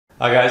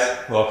Hi guys,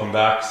 welcome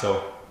back.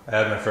 So I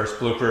had my first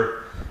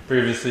blooper,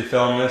 previously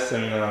filmed this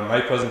and the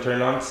mic wasn't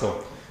turned on,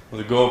 so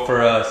we'll go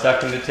for a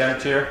second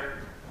attempt here.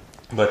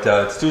 But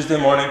it's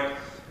Tuesday morning,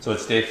 so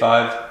it's day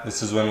 5.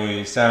 This is when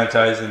we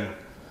sanitize and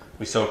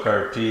we soak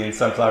our pea and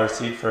sunflower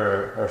seed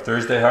for our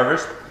Thursday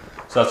harvest.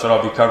 So that's what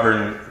I'll be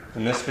covering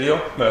in this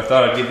video. But I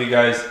thought I'd give you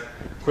guys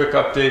a quick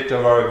update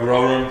of our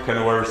grow room, kind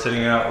of where we're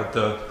sitting at, what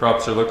the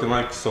crops are looking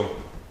like. So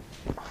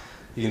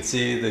you can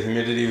see the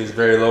humidity was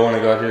very low when I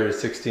got here. It was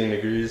 16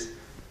 degrees,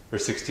 or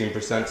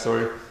 16%,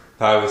 sorry.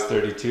 High was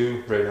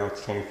 32, right now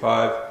it's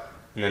 25.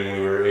 And then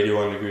we were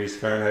 81 degrees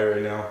Fahrenheit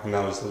right now, and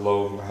that was the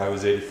low, and the high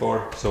was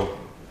 84. So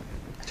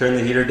turn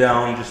the heater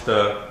down just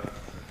a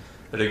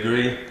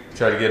degree,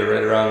 try to get it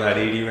right around that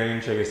 80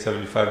 range, I guess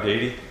 75 to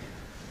 80.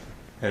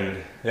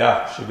 And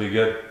yeah, should be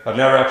good. I've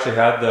never actually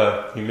had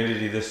the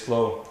humidity this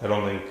low. I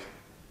don't think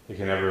it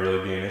can ever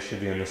really be an issue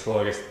being this low.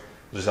 I guess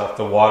we'll just have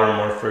to water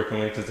more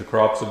frequently because the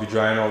crops will be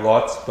drying out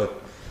lots. But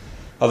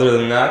other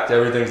than that,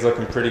 everything's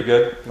looking pretty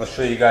good. I'll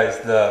show you guys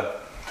the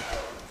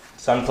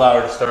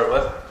sunflower to start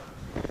with.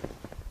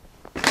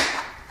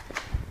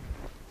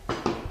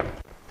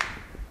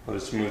 I'll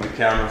just move the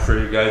camera for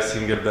you guys so you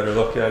can get a better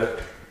look at it.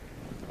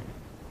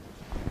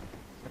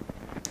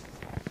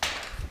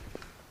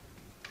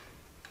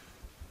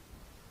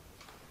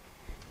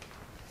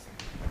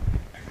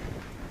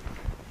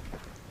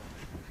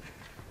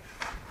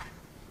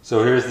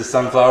 So here's the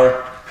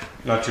sunflower.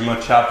 Not too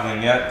much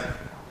happening yet.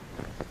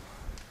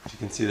 As you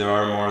can see, there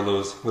are more of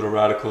those little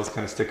radicals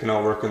kind of sticking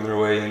out, working their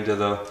way into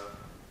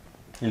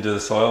the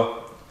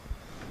soil.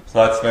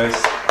 So that's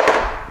nice.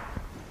 I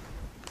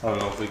don't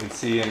know if we can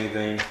see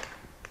anything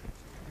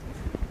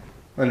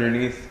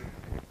underneath.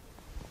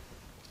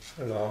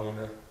 I don't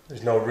know,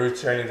 there's no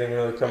roots or anything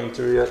really coming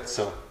through yet.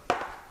 So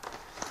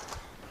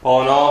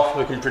all in all,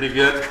 looking pretty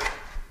good.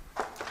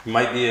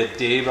 Might be a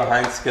day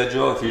behind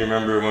schedule. If you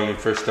remember when we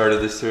first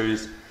started this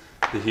series,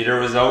 the heater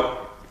was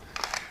out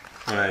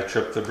and I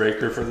tripped the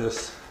breaker for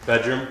this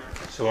bedroom.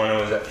 So when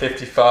it was at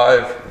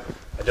 55,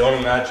 I don't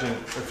imagine,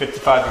 or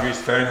 55 degrees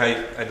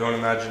Fahrenheit, I don't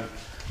imagine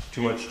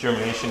too much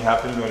germination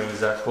happened when it was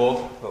that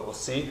cold, but we'll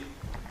see.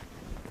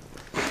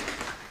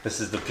 This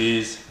is the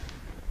peas,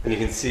 and you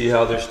can see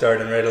how they're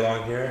starting right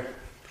along here.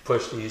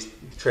 Push these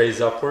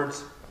trays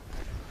upwards.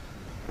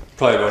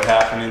 Probably about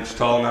 ½ an inch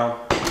tall now.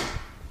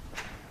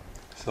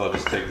 So I'll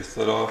just take this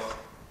lid off.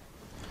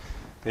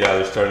 Yeah,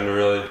 they're starting to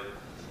really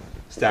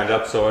stand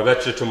up. So I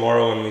bet you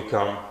tomorrow when we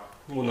come,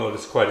 we'll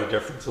notice quite a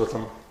difference with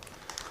them.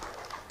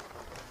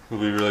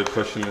 We'll be really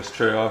pushing this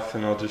tray off,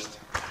 and I'll just,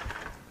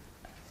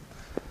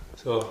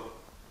 so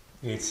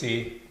you can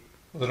see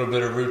a little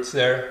bit of roots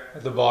there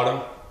at the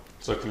bottom.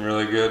 It's looking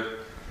really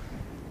good.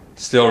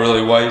 Still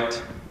really white.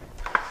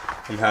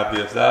 I'm happy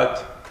with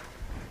that.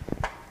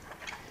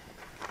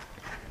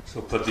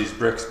 So put these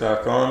bricks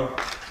back on.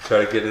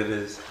 Try to get it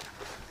as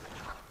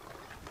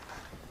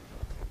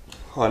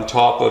on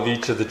top of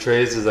each of the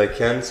trays as I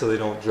can so they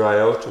don't dry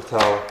out with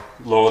how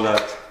low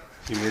that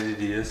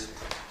humidity is.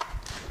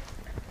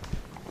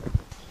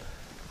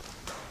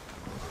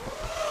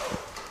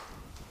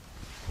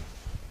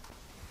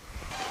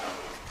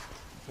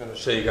 I'm going to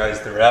show you guys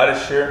the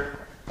radish here.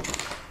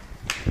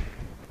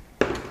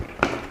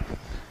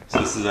 So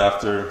this is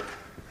after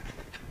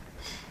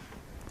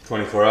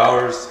 24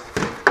 hours,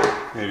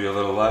 maybe a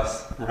little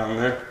less, around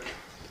there.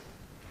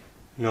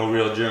 No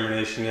real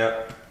germination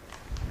yet.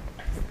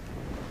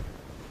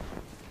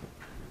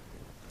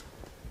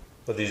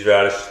 But these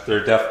radish,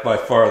 they're by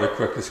far the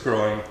quickest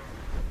growing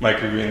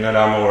microgreen that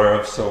I'm aware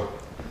of, so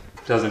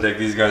it doesn't take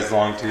these guys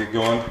long to get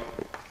going.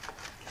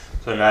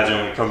 So I imagine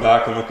when we come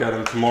back and look at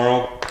them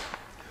tomorrow,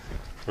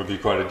 there'll be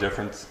quite a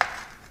difference.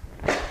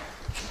 And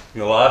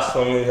the last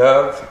one we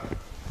have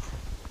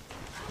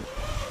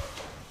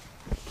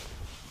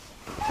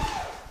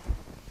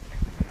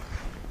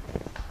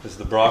is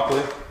the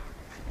broccoli.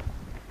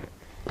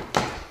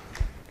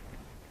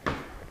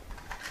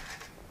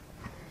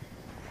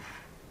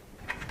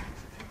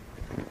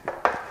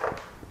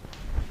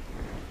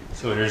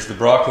 So here's the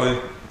broccoli.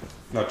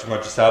 Not too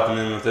much is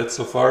happening with it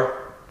so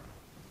far,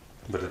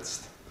 but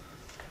it's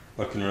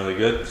looking really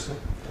good. So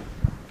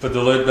put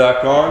the lid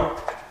back on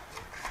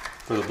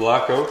for the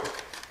blackout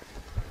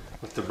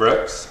with the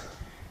bricks.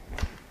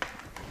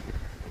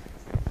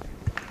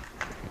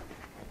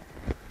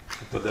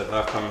 Put that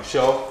back on the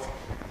shelf.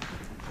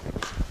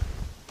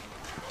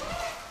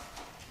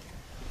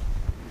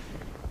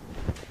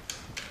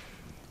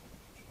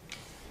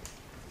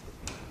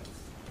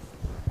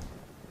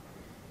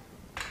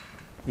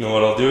 And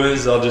what I'll do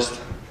is I'll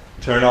just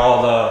turn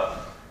all the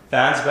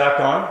fans back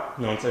on.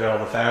 And once I got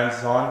all the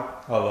fans on,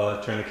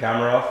 I'll turn the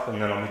camera off,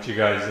 and then I'll meet you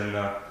guys in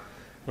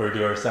where we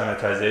do our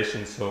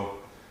sanitization. So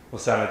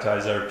we'll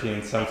sanitize our pea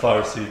and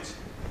sunflower seeds.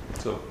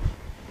 So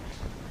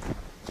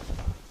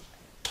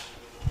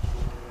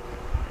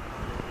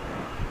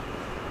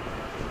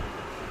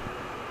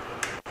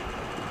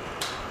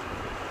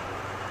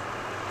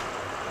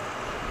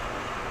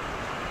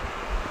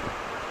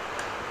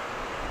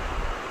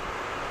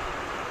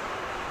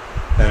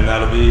and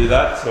that'll that'll be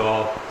that. So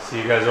I'll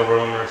see you guys over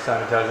when we're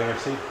sanitizing our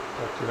seed.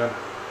 Talk to you then.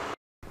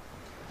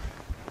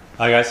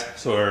 Hi guys,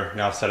 so we're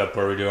now set up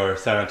where we do our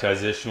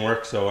sanitization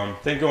work. So I'm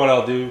thinking what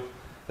I'll do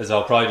is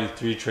I'll probably do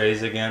 3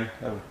 trays again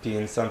of pea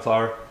and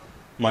sunflower.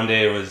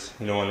 Monday was,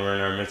 when we're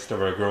in our midst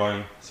of our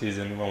growing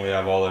season, when we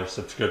have all our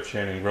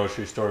subscription and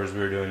grocery stores, we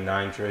were doing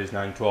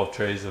 12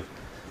 trays of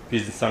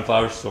peas and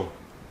sunflowers. So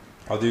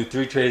I'll do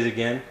 3 trays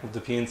again of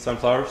the pea and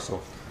sunflower.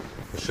 So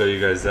I'll show you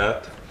guys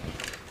that.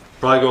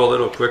 Probably go a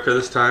little quicker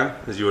this time,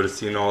 as you would have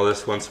seen all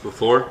this once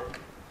before.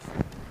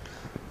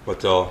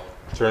 But I'll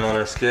turn on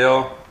our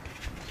scale.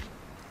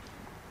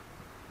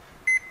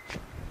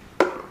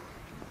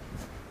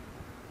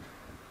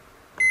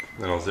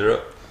 Then I'll zero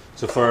it.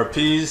 So for our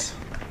peas,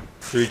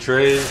 3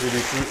 trays, we do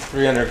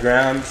 300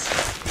 grams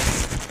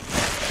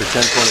for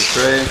 10-20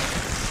 tray.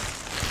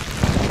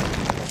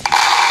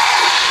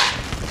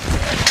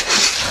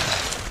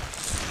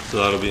 So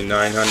that'll be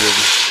 900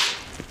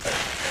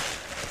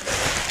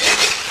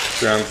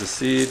 grams of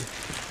seed.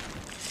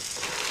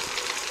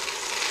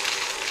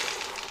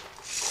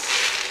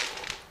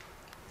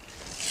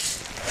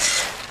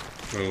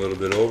 And a little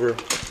bit over.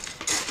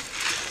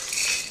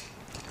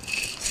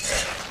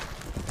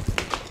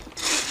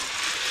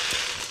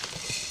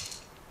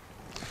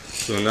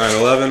 So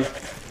 911,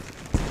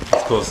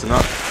 that's close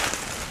enough.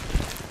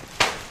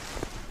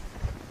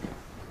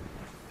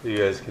 You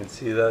guys can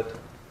see that.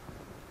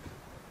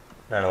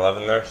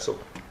 911 there. So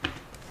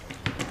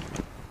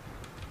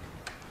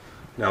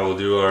now we'll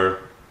do our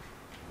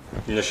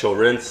initial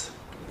rinse.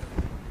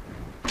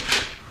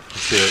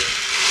 See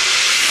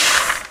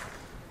if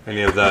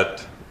any of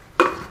that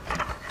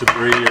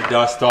debris or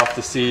dust off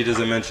the seed,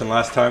 as I mentioned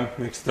last time,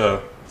 makes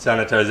the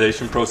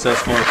sanitization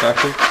process more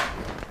effective.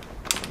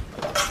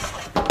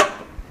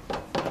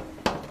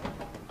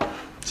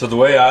 So the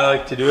way I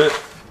like to do it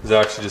is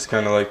actually just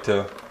kind of like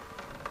to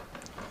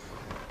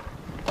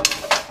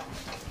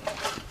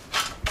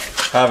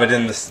have it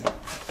in the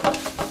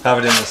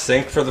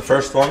sink for the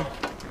first one.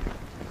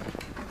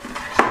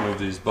 Move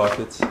these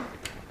buckets. And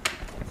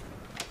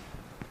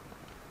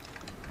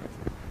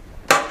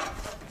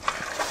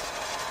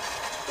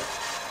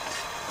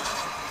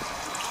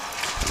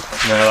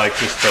then I like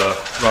just to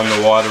run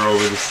the water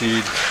over the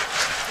seed.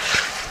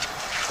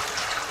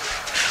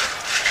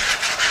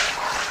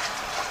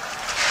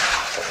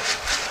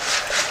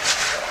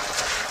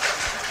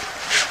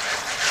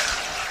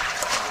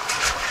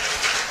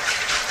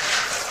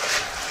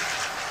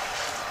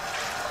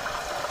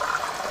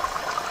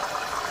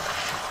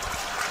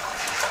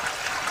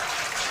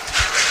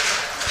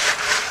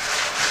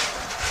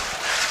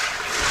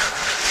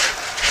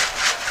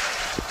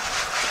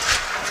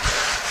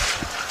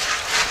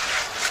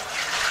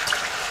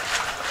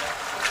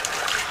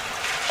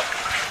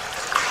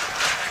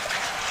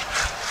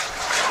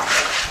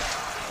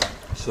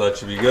 So that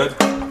should be good.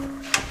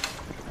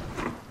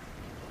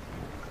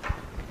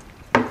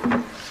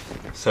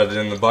 Set it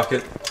in the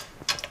bucket.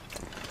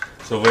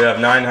 So we have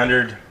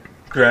 900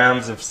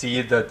 grams of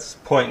seed, that's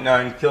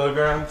 0.9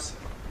 kilograms.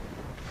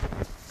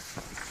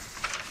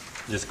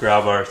 Just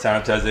grab our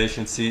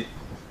sanitization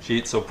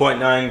sheet. So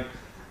 0.9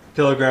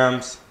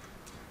 kilograms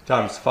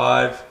times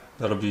 5,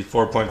 that'll be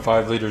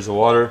 4.5 liters of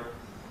water.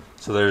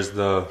 So there's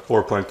the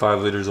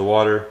 4.5 liters of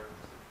water.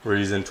 We're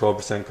using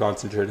 12%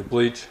 concentrated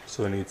bleach,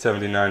 so we need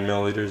 79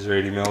 milliliters or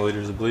 80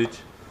 milliliters of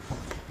bleach.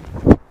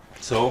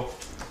 So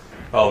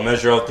I'll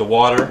measure out the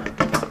water.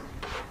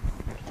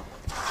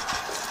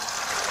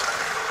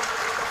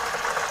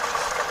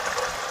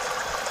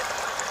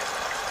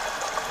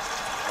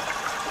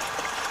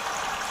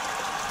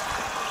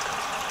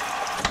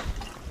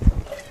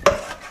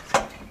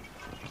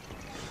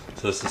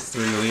 So this is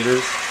 3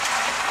 liters.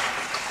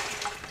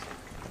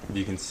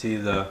 You can see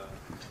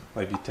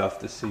might be tough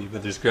to see,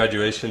 but there's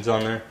graduations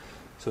on there.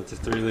 So it's a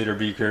 3-liter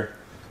beaker.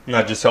 And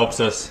that just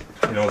helps us,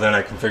 then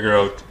I can figure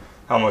out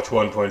how much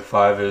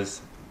 1.5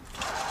 is.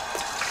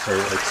 Or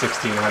like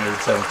 1600,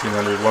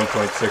 1700,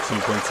 1.6,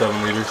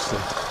 1.7 liters.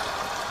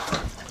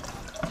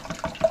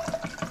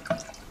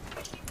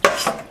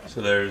 So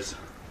there's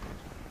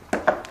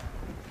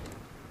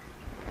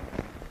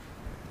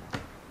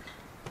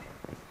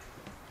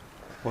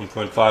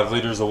 1.5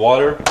 liters of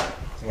water.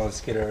 So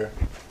let's get our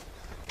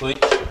bleach.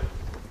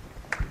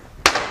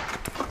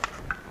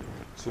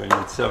 So we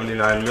need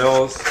 79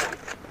 mils.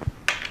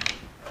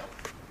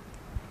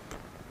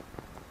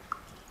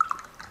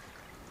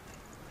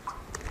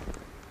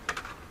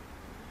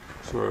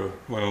 So we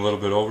went a little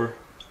bit over.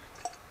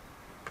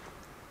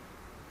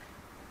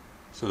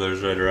 So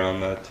there's right around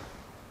that.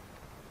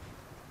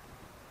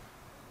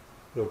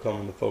 It'll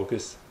come into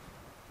focus.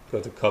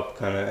 Got the cup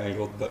kind of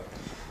angled, but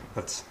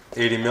that's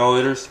 80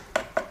 milliliters.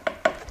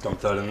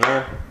 Dump that in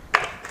there.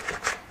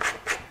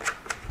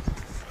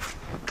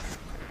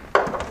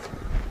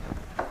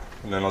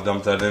 And then I'll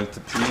dump that into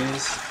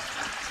peas.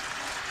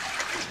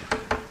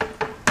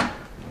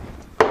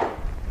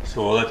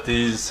 So we'll let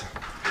these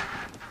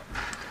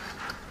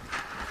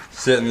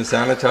sit in the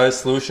sanitized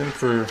solution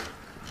for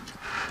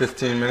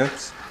 15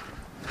 minutes.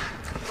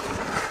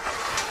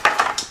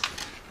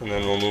 and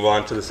then we'll move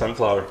on to the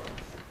sunflower.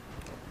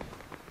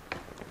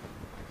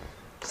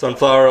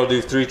 Sunflower, I'll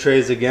do 3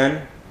 trays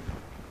again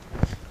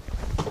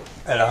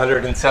at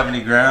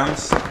 170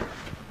 grams.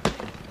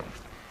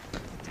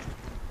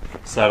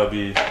 So that'll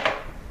be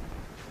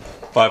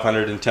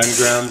 510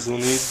 grams we'll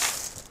need.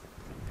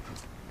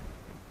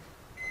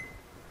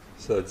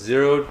 So it's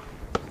zeroed.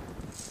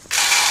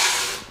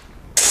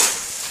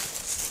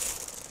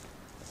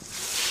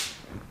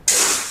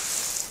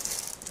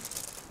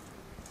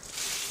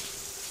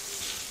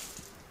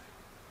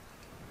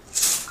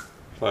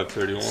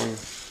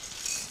 $5.31.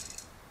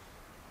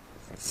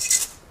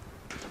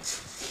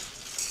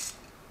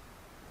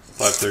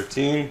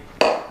 $5.13.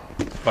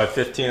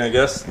 $5.15, I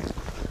guess.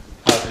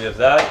 Happy of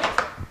that.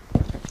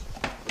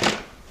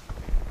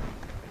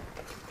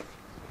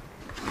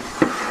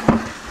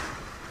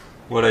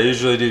 What I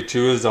usually do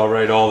too is I'll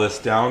write all this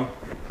down,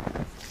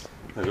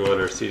 like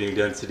what our seeding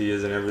density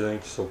is and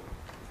everything, so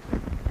I'll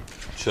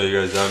show you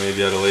guys that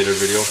maybe at a later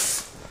video.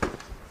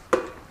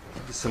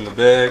 Put this in the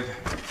bag.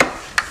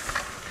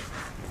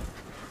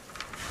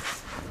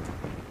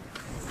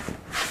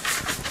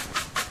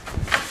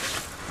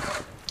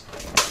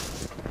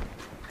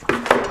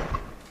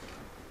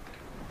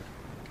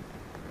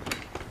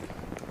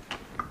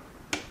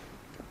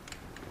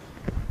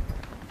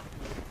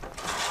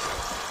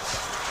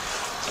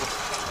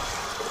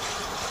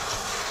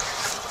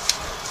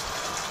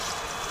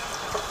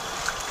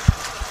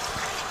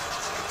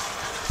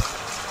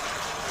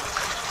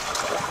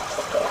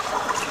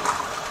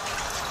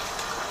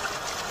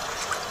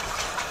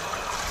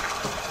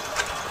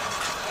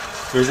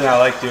 The reason I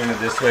like doing it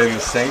this way in the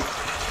sink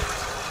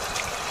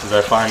is I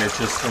find it's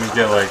just when you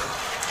get like,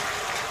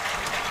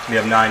 you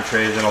have 9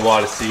 trays and a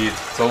lot of seed,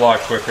 it's a lot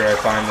quicker I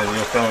find than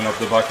filling up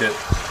the bucket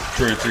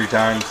 2 or 3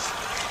 times.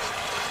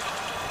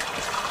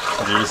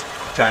 And you're just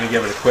trying to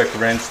give it a quick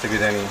rinse to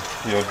get any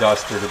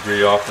dust or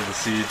debris off of the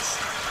seeds.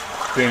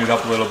 Clean it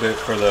up a little bit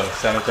for the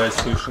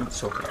sanitized solution.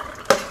 So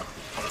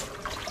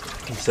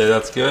I'd say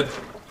that's good.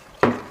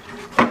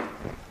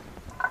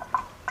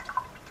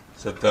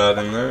 Set that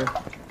in there.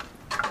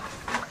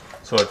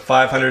 So at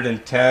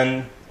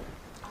 510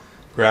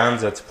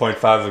 grams, that's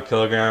 0.5 of a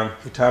kilogram.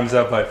 If we times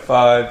that by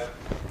 5,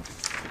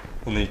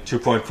 we'll need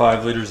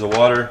 2.5 liters of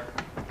water.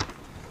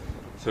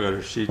 So I got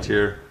our sheet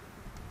here.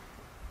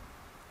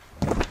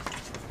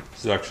 This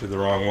is actually the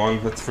wrong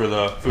one. That's for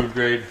the food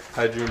grade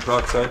hydrogen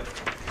peroxide.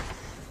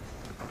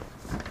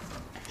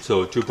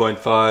 So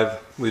 2.5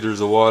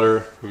 liters of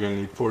water. We're going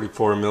to need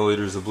 44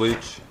 milliliters of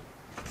bleach.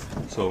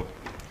 So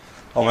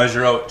I'll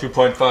measure out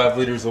 2.5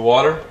 liters of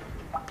water.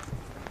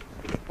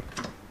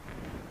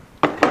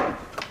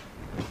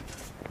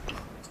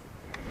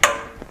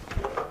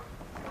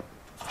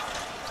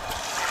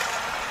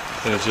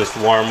 And it's just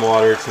warm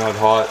water, it's not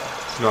hot,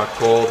 it's not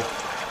cold.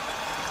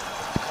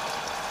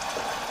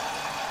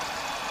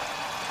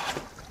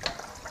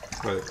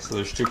 Right, so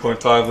there's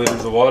 2.5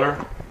 liters of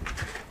water.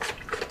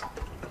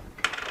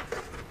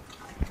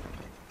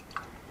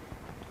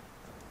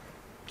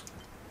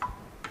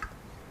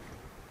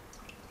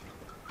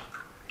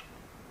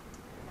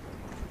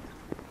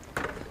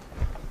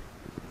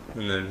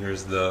 And then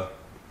here's the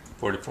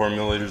 44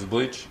 milliliters of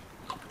bleach.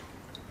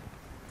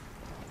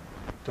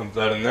 Dump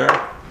that in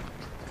there.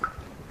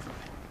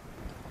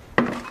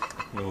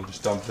 And we'll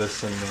just dump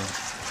this in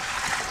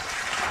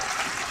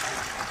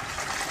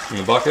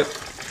the bucket.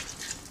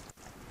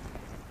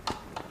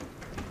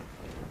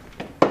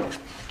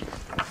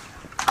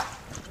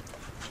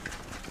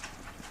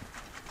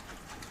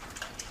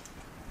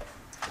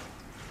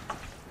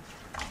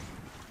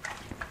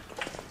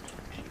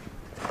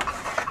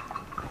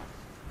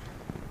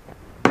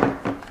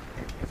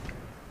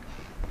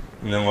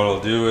 And then what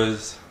I'll do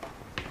is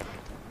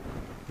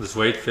just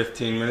wait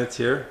 15 minutes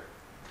here.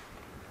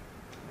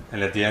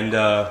 And at the end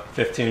of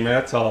 15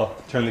 minutes, I'll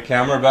turn the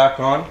camera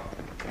back on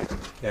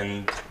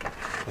and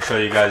I'll show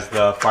you guys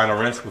the final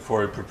rinse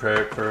before we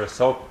prepare it for a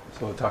soak.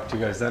 So we'll talk to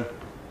you guys then.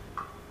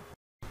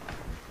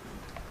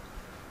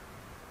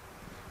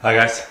 Hi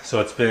guys, so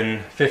it's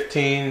been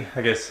 15,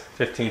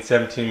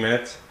 17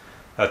 minutes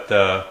that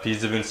the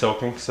peas have been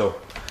soaking.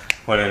 So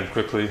went in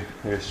quickly,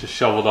 just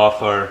shoveled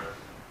off our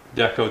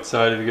deck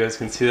outside, if you guys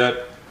can see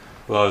that,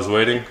 while I was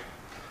waiting.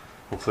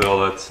 Hopefully all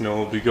that snow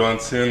will be gone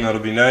soon,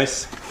 that'll be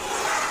nice.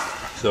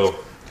 So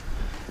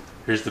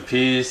here's the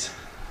peas.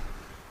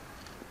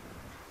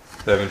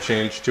 They haven't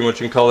changed too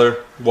much in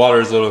color.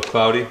 Water is a little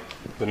cloudy,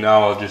 but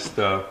now I'll just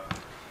kind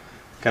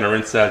of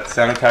rinse that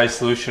sanitized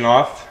solution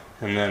off,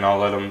 and then I'll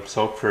let them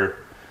soak for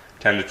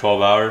 10 to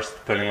 12 hours,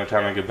 depending on what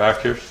time I get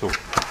back here. So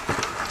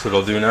that's what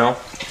I'll do now.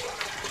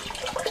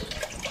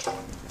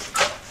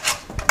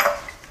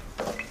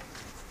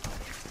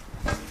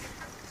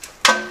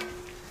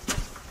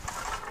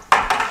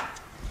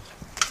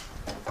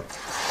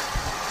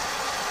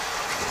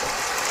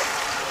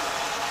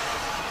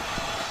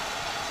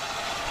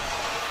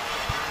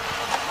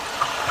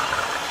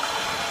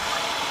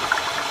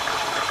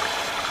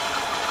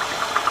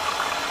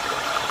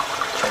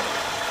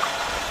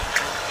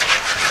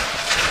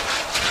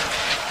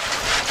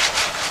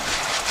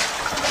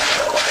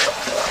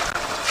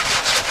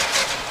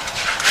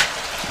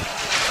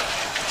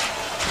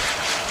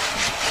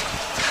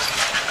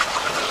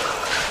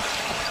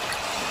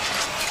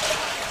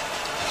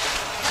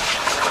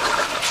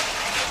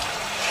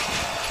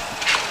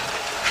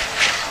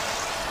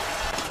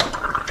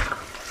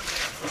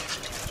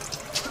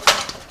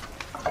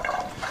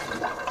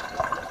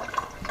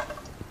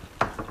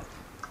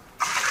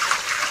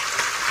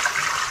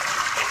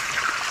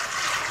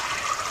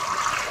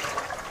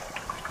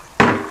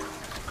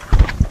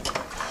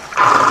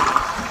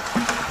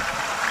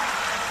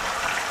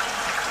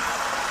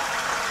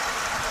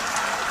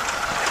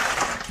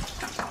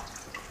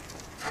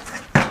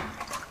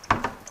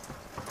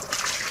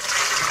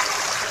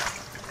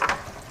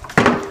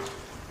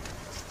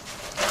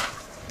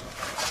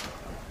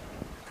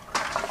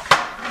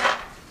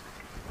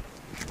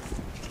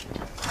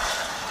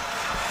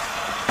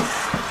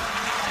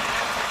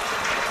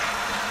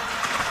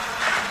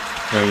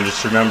 then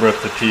just remember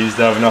if the peas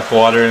have enough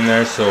water in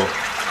there, so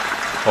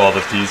all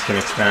the peas can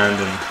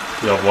expand and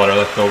you have water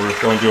left over.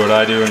 Don't do what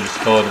I do and just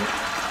fill it.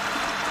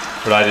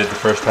 What I did the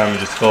first time and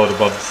just fill it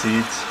above the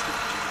seeds.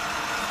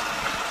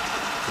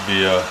 It would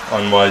be an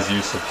unwise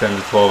use of 10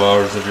 to 12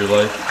 hours of your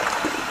life.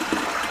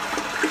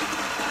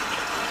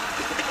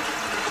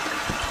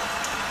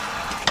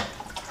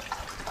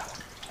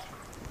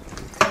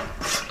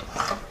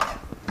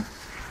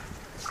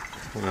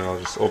 And then I'll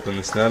just open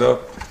this net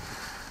up.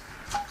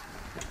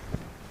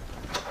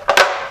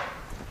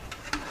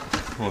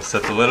 We'll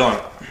set the lid on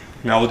it.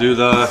 Now we'll do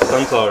the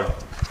sunflower.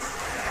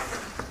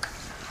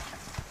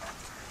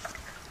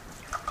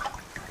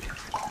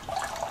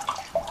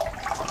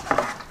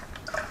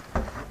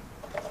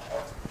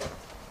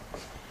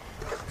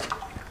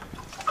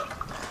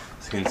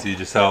 So you can see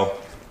just how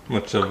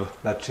much of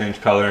that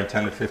changed color in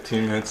 10 to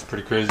 15 minutes.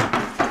 Pretty crazy.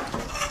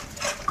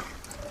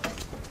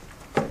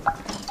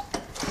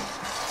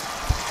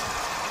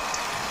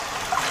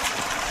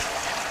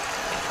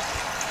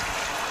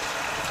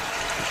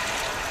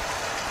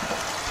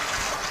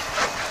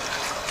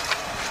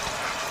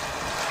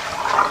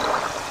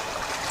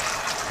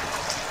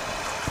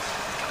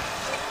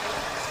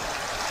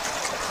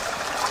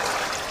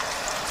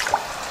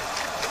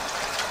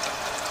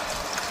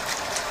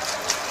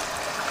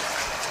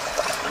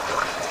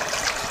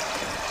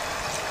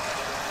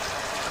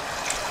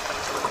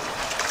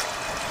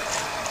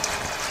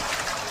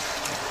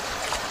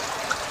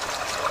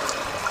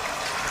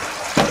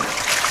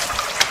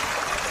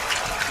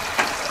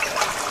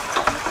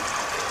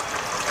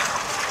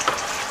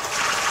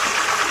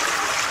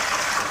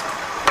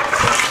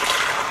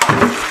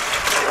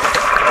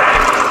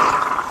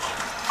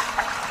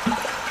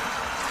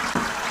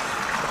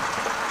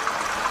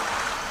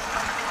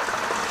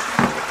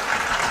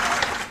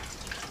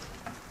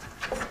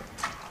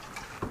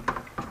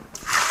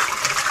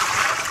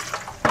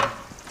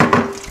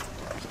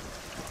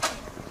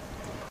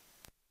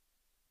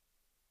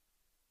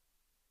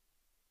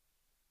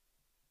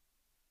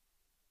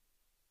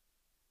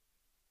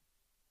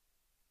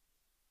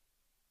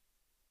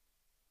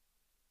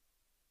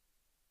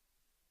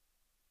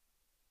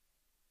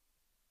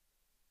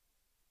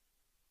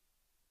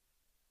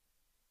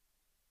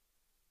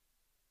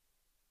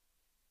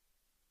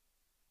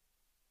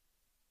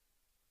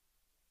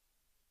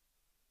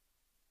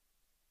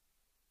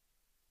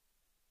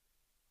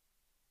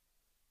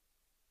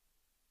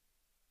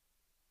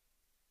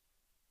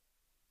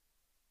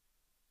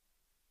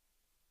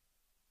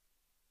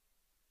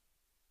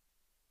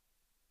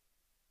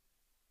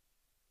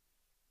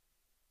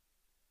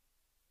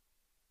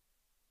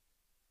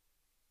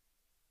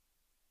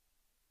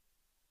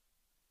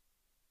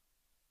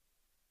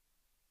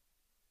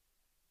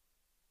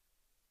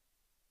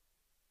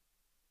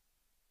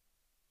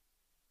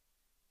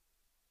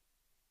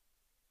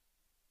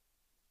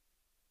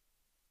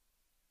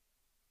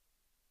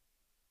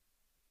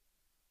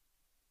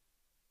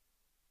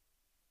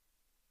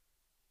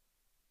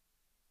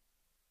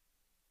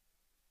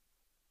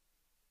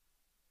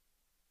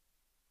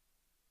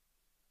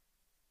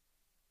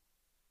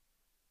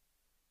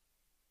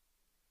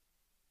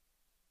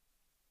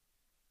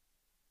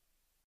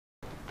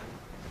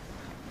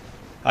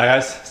 Hi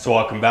guys, so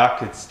welcome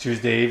back. It's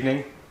Tuesday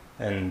evening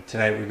and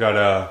tonight we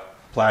gotta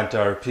plant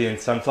our pea and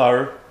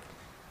sunflower.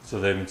 So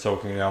they've been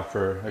soaking now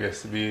for, I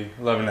guess, to be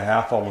 11 and a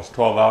half, almost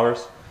 12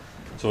 hours.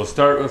 So we'll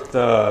start with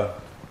the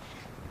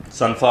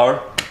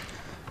sunflower.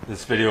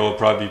 This video will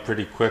probably be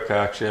pretty quick. I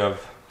actually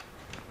have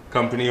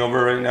company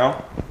over right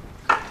now,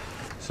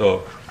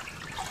 so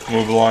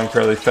move along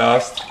fairly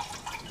fast.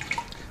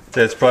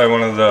 It's probably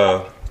one of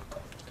the,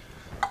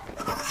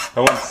 I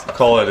wouldn't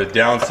call it a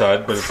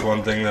downside, but it's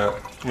one thing that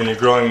when you're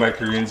growing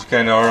microgreens, you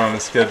kind of are on a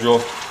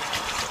schedule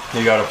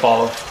you gotta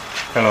follow.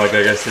 Kind of like,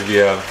 I guess, if you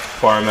have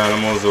farm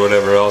animals or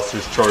whatever else,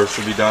 there's chores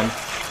to be done.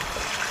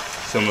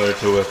 Similar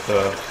to with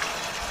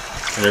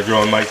when you're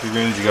growing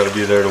microgreens, you gotta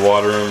be there to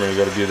water them, or you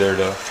gotta be there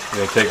to, you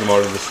know, take them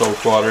out of the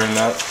soak water and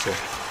that. So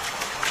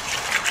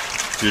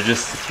if you're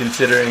just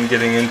considering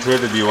getting into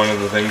it, it'd be one of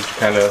the things to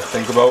kind of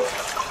think about.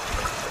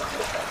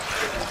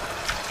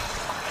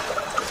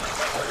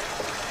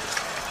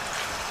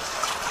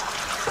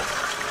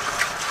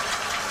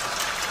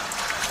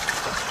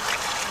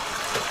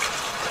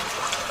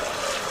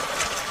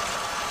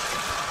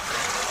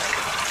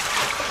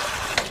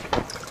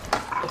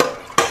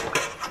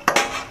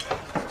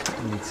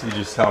 You can see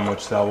just how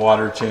much that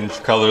water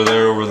changed color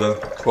there over the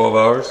 12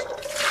 hours.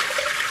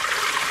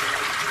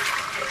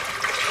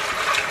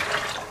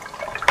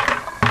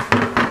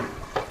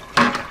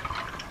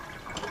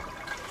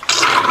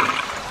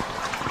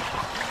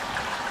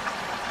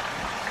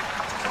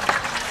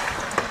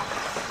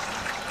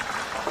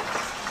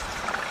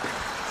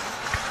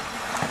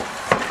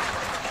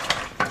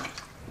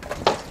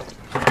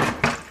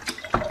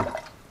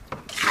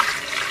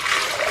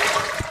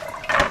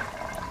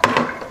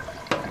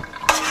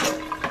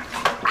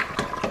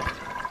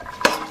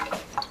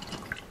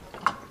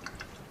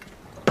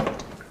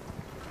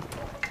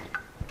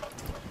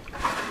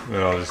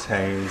 And I'll just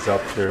hang these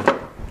up here.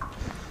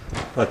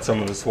 let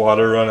some of this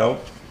water run out.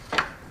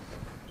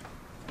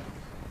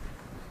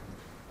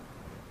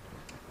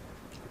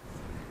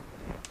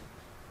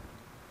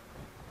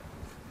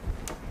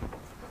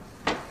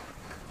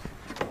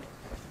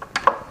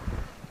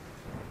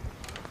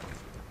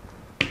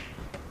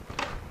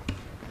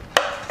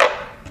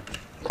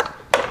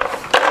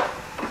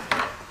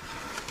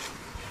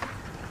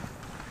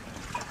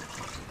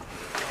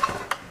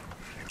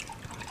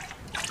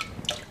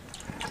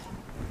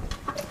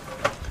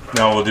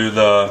 Now we'll do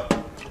the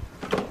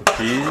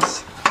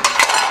peas.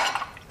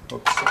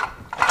 Oops.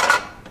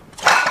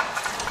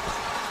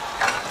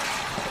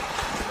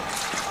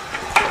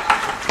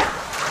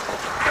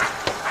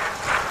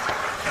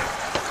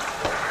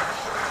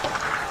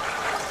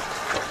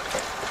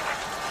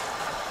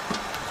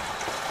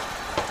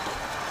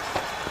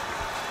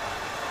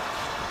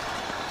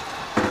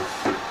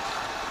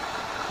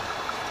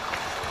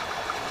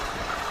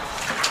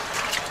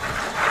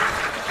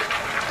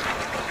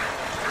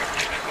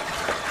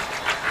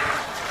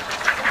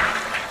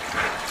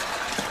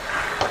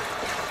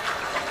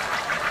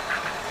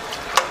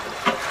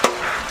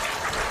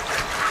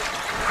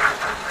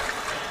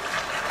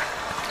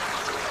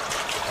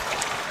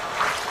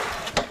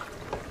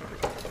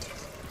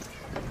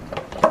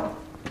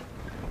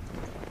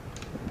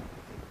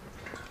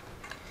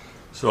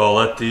 So I'll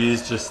let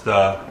these just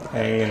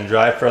hang and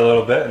dry for a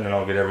little bit, and then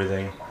I'll get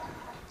everything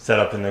set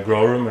up in the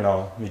grow room, and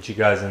I'll meet you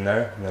guys in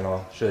there, and then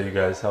I'll show you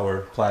guys how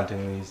we're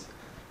planting these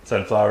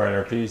sunflower and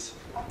our peas.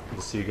 We'll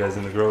see you guys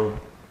in the grow room.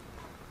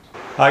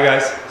 Hi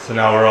guys, so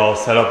now we're all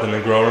set up in the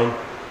grow room.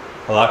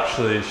 I'll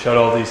actually shut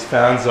all these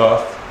fans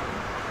off.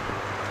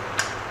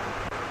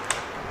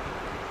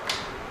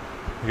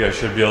 You guys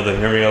should be able to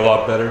hear me a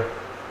lot better.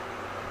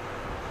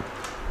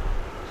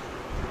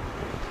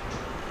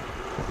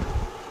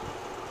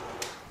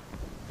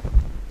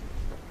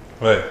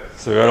 Right,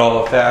 so we got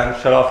all the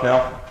fans shut off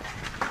now.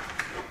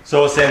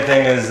 So same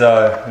thing as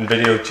in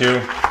video 2.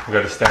 We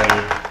got a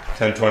standard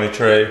 1020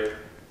 tray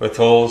with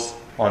holes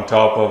on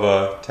top of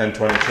a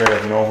 1020 tray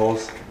with no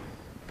holes.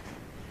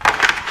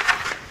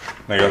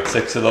 I got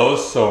 6 of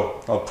those,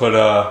 so I'll put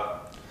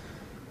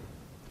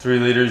 3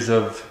 liters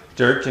of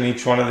dirt in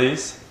each one of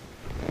these,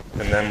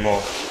 and then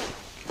we'll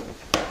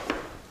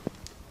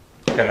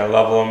kind of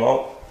level them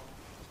out.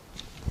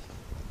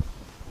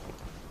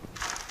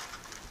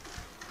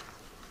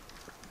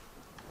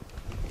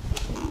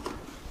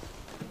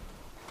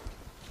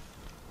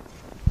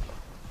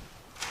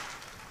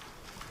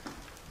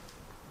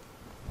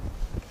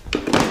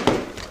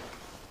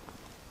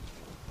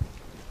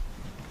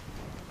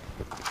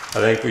 I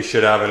think we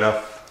should have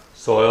enough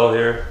soil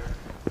here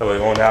that we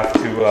won't have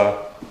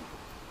to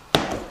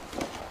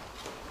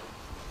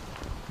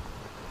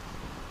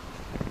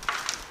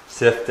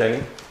sift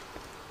any.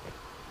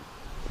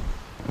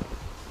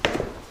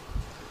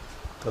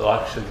 It'll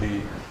actually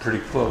be pretty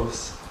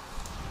close.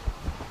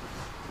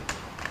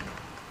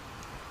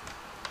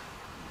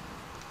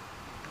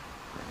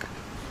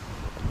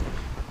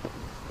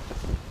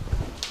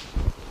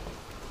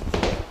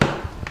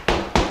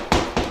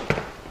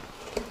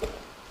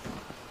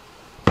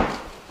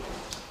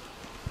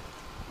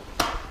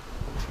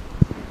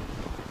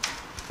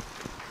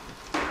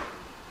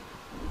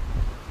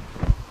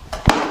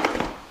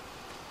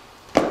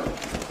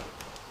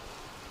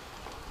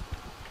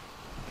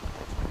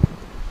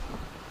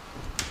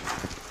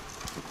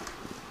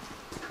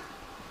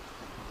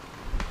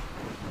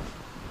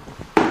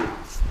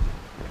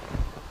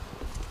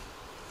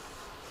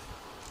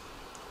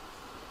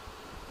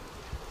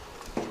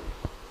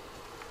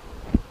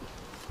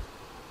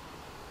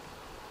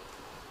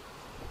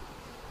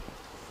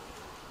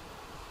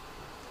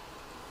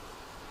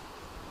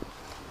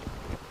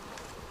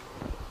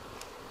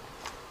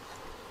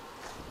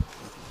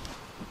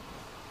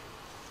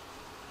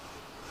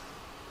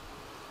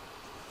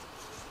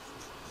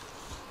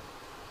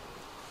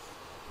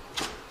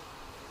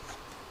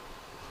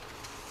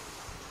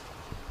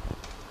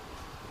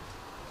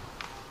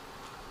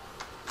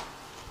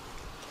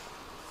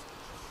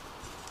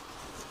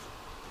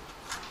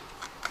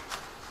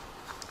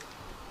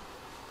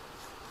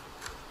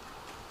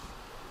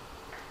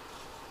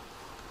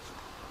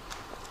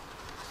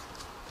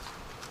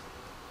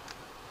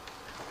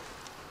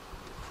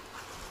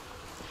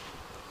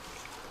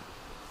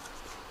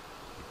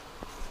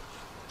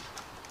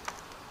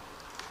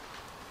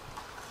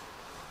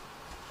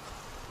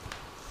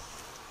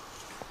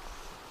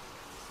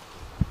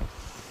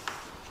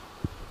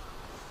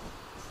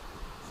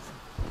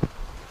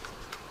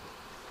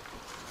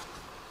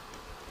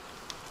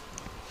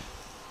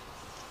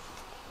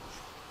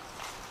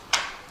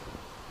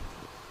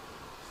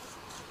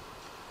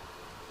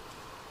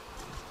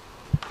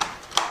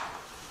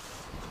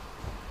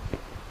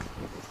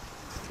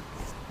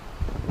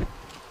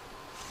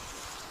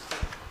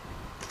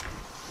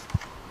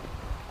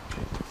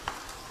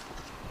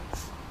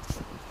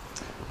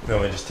 Then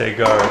we just take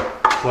our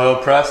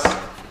foil press,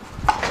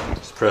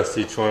 just press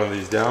each one of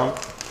these down.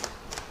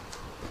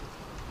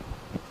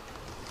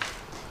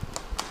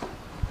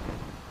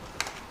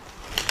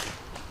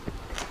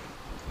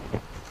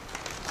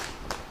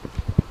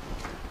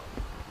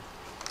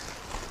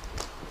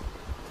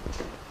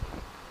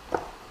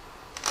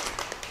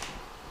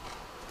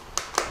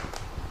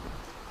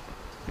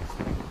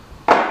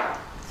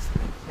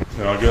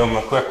 give them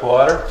a quick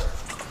water.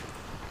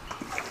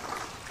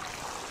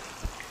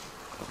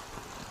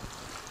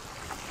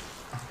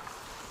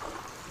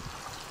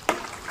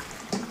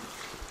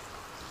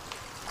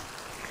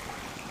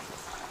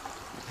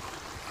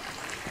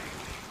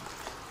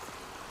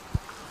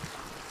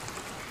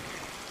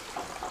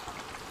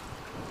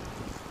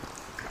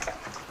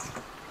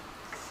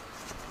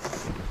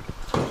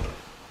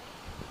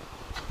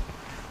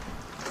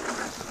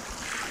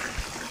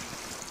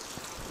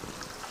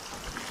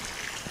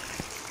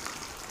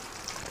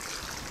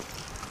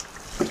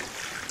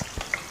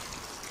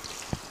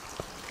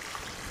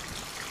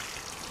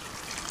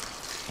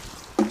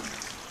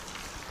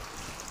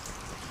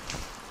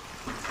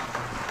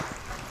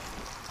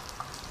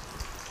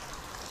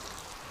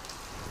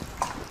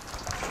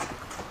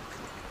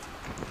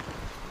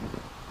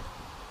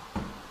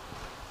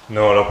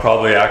 No, what I'll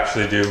probably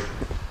actually do,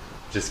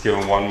 just give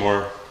them one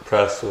more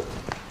press with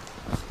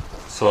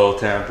soil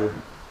tamper.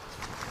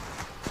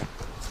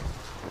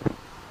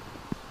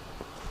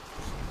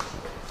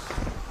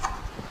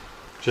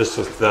 Just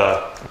with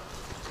the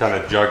kind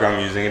of jug I'm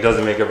using, it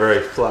doesn't make a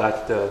very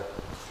flat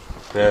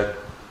bed.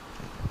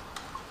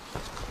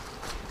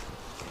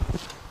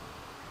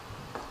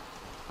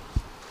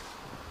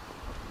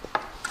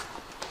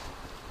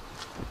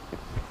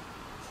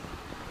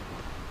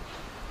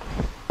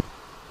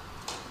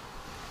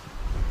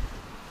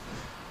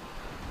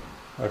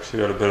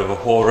 Actually got a bit of a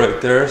hole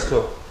right there,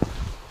 so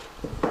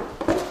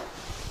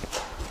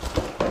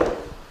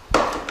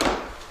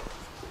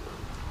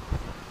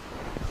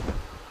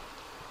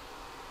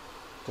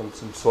dump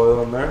some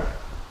soil in there.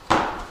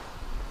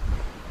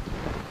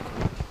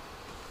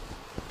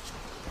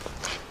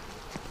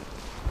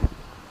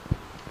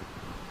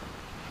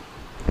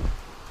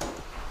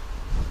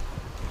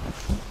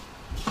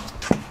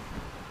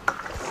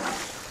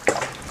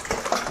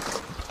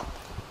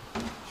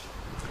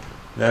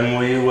 Then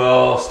we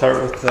will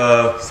start with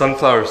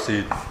sunflower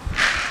seed. I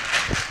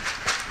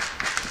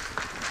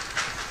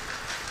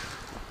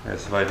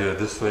guess if I do it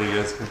this way, you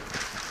guys can.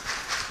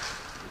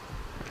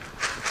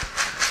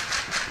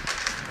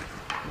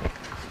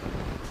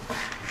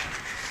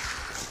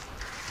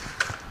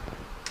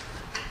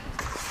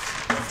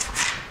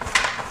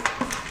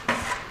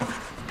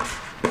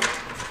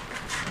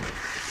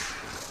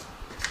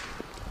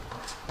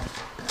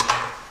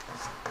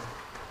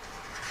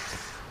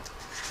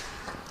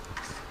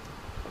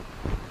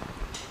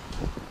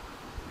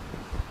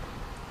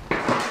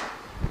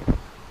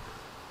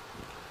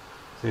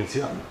 So you can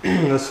see on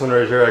this one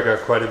right here, I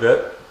got quite a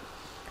bit.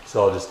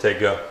 So I'll just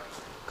take a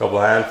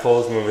couple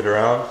handfuls, move it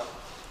around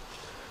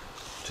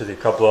to the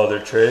couple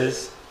other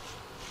trays.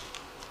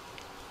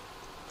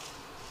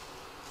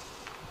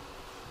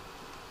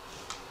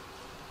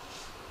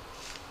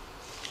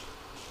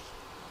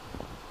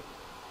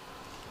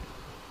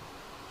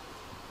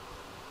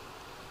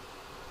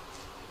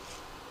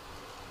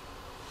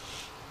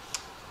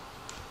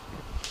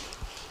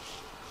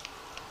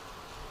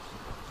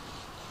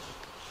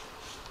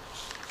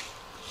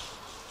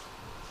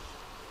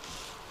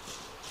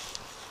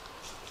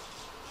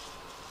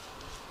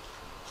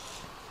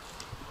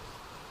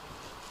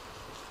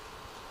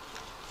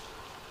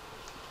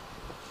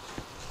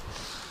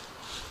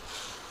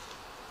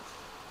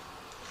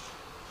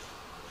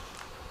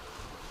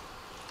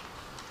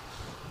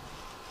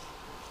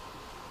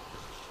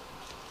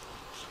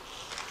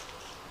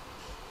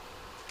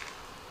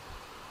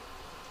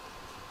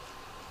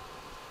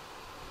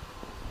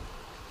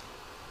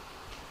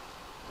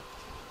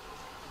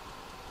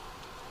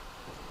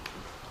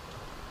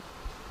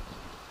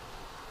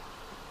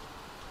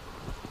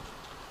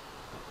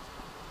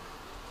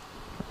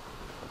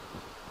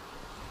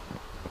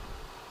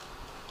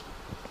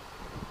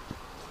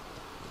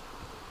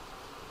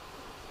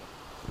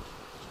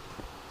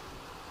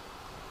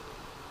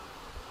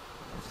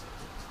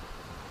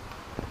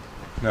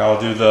 Now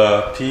I'll do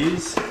the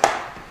peas.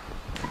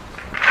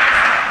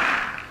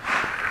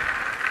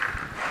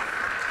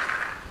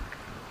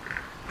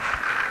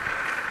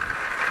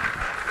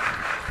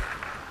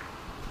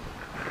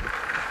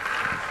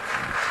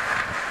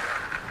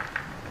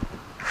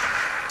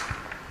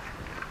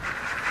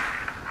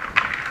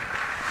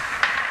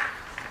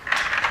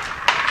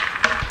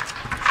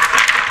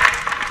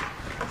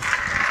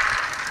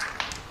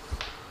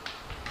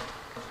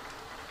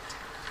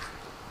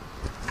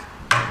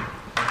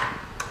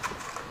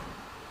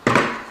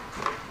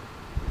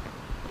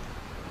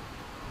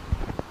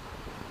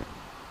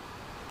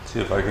 See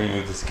if I can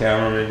move this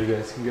camera, maybe you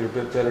guys can get a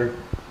bit better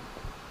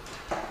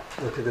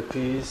look at the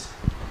peas.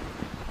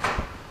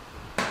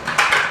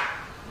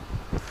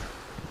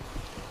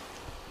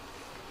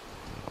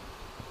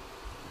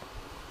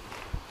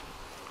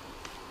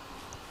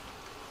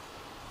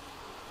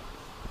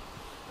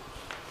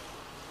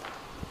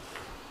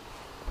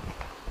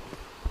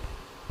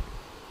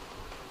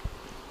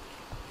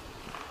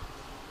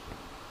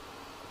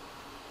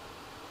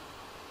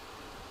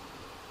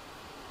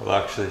 I'll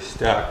actually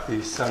stack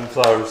these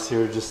sunflowers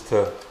here just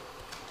to,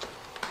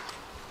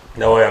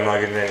 that way I'm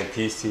not getting any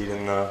pea seed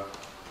in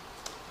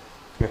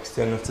mixed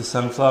in with the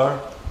sunflower.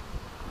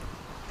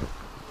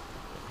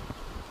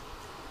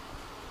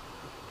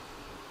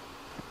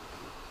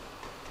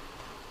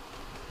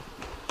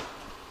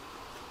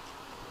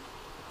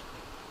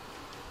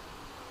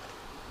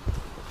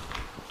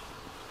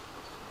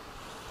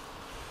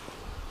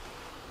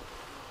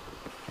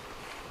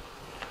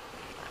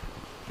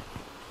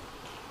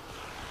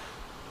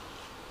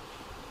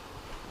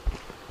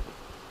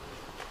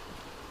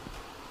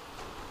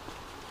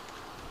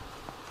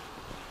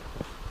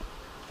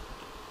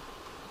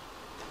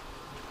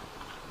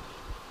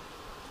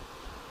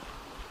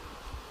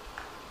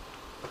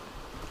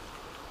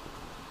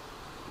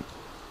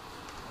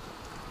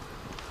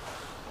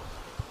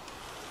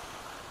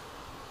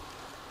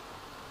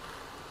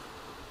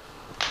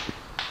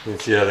 You can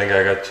see I think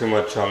I got too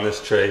much on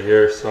this tray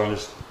here, so I'm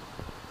just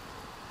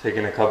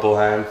taking a couple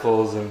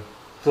handfuls and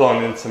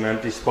filling in some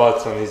empty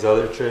spots on these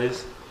other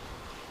trays.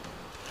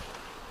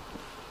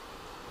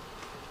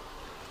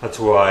 That's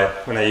why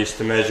when I used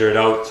to measure it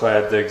out, so I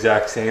had the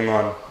exact same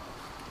on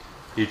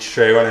each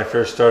tray when I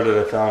first started,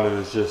 I found it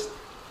was just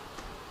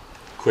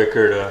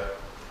quicker to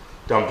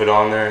dump it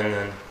on there, and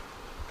then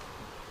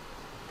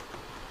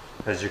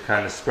as you're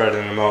kind of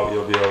spreading them out,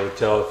 you'll be able to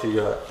tell if you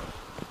got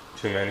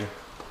too many.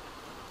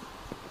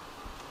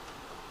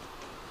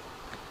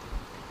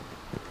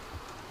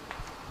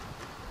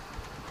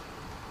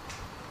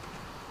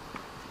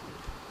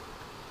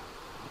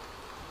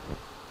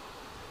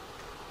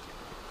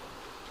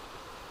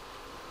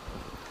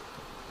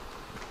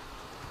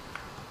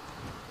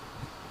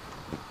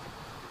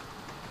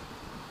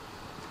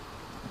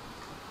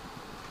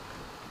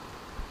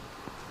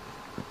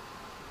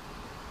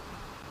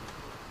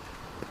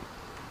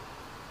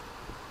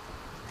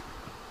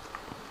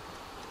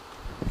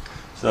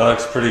 So that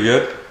looks pretty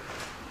good.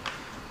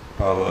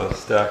 I'll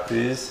stack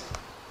these.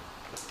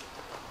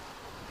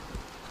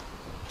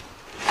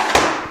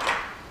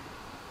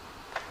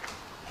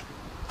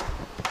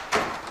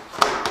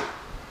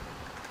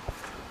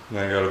 And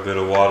I got a bit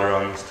of water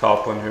on this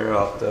top one here.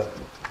 I'll have to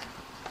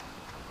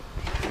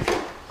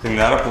clean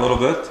that up a little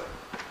bit.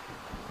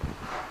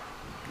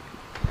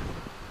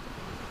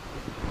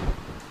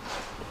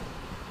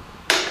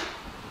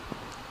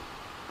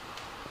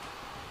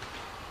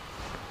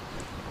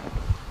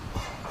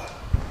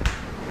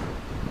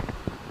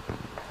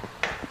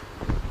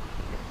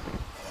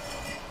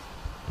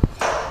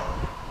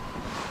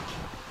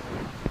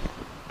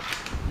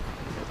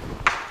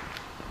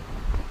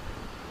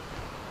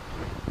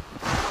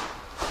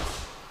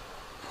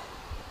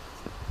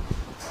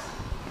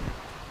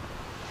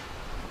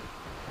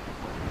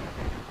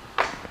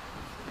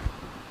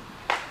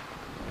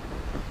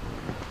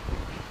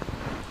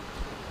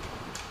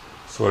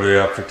 So what do we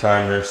have for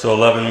time here? So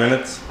 11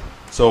 minutes.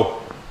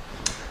 So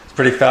it's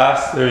pretty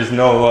fast. There's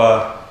no,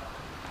 I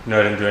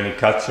didn't do any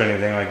cuts or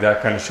anything like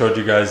that. Kind of showed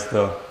you guys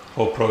the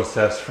whole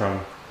process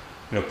from,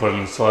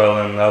 putting the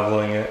soil in,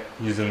 leveling it,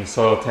 using the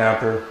soil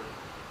tamper,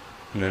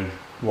 and then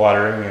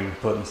watering and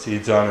putting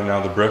seeds on, and now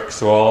the bricks.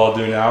 So all I'll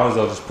do now is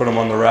I'll just put them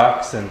on the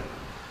racks and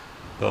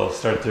they'll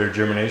start their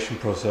germination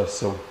process.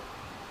 So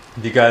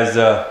if you guys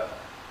have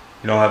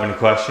any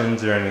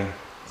questions or any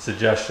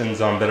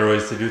suggestions on better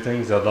ways to do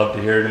things, I'd love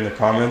to hear it in the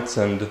comments,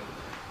 and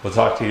we'll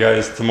talk to you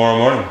guys tomorrow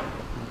morning.